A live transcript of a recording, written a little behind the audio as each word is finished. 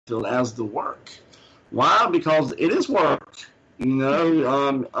field as the work. Why? Because it is work. You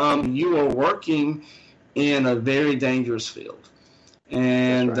are working in a very dangerous field.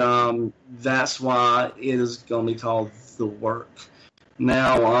 And that's why it is going to be called the work.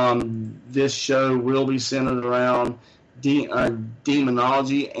 Now, this show will be centered around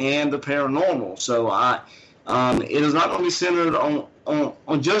demonology and the paranormal. So it is not going to be centered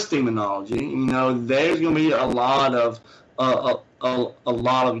on just demonology. There's going to be a lot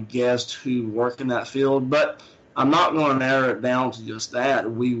of guests who work in that field, but I'm not going to narrow it down to just that.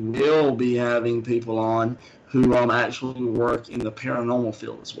 We will be having people on who actually work in the paranormal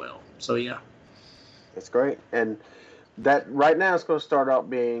field as well. So yeah, that's great. And that right now it's going to start out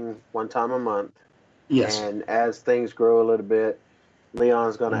being one time a month. Yes. And as things grow a little bit,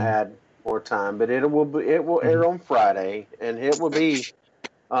 Leon's going to add more time, but it will air on Friday, and it will be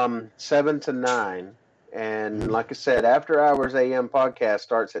 7 to 9. And like I said, After Hours AM podcast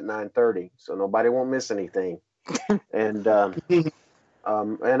starts at 9:30, so nobody won't miss anything. And of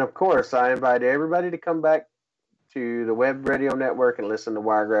course, I invite everybody to come back to the Web Radio Network and listen to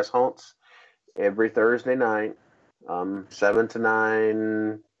Wiregrass Haunts every Thursday night, 7 to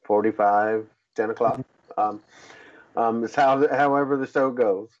 9:45, 10 o'clock. It's however the show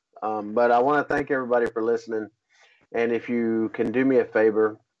goes. But I want to thank everybody for listening. And if you can do me a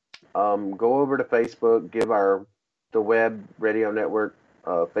favor, go over to Facebook, give the Web Radio Network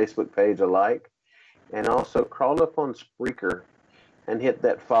Facebook page a like, and also crawl up on Spreaker and hit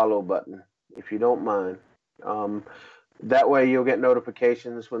that follow button, if you don't mind. That way you'll get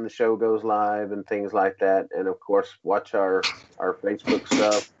notifications when the show goes live and things like that. And of course, watch our Facebook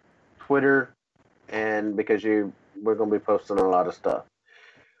stuff, Twitter, and because we're going to be posting a lot of stuff.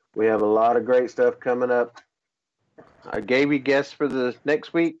 We have a lot of great stuff coming up. I gave you guests for the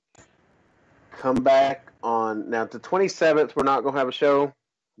next week. Come back on now the 27th. We're not going to have a show.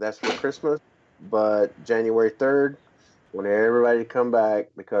 That's for Christmas. But January 3rd, I want everybody to come back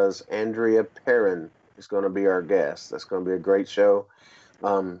because Andrea Perrin is going to be our guest. That's going to be a great show.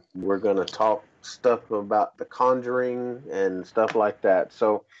 We're going to talk stuff about The Conjuring and stuff like that.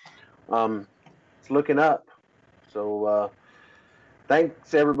 So it's looking up. So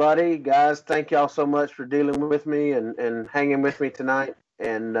thanks, everybody. Guys, thank y'all so much for dealing with me and hanging with me tonight.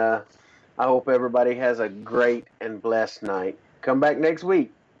 And I hope everybody has a great and blessed night. Come back next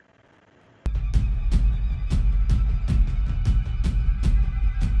week.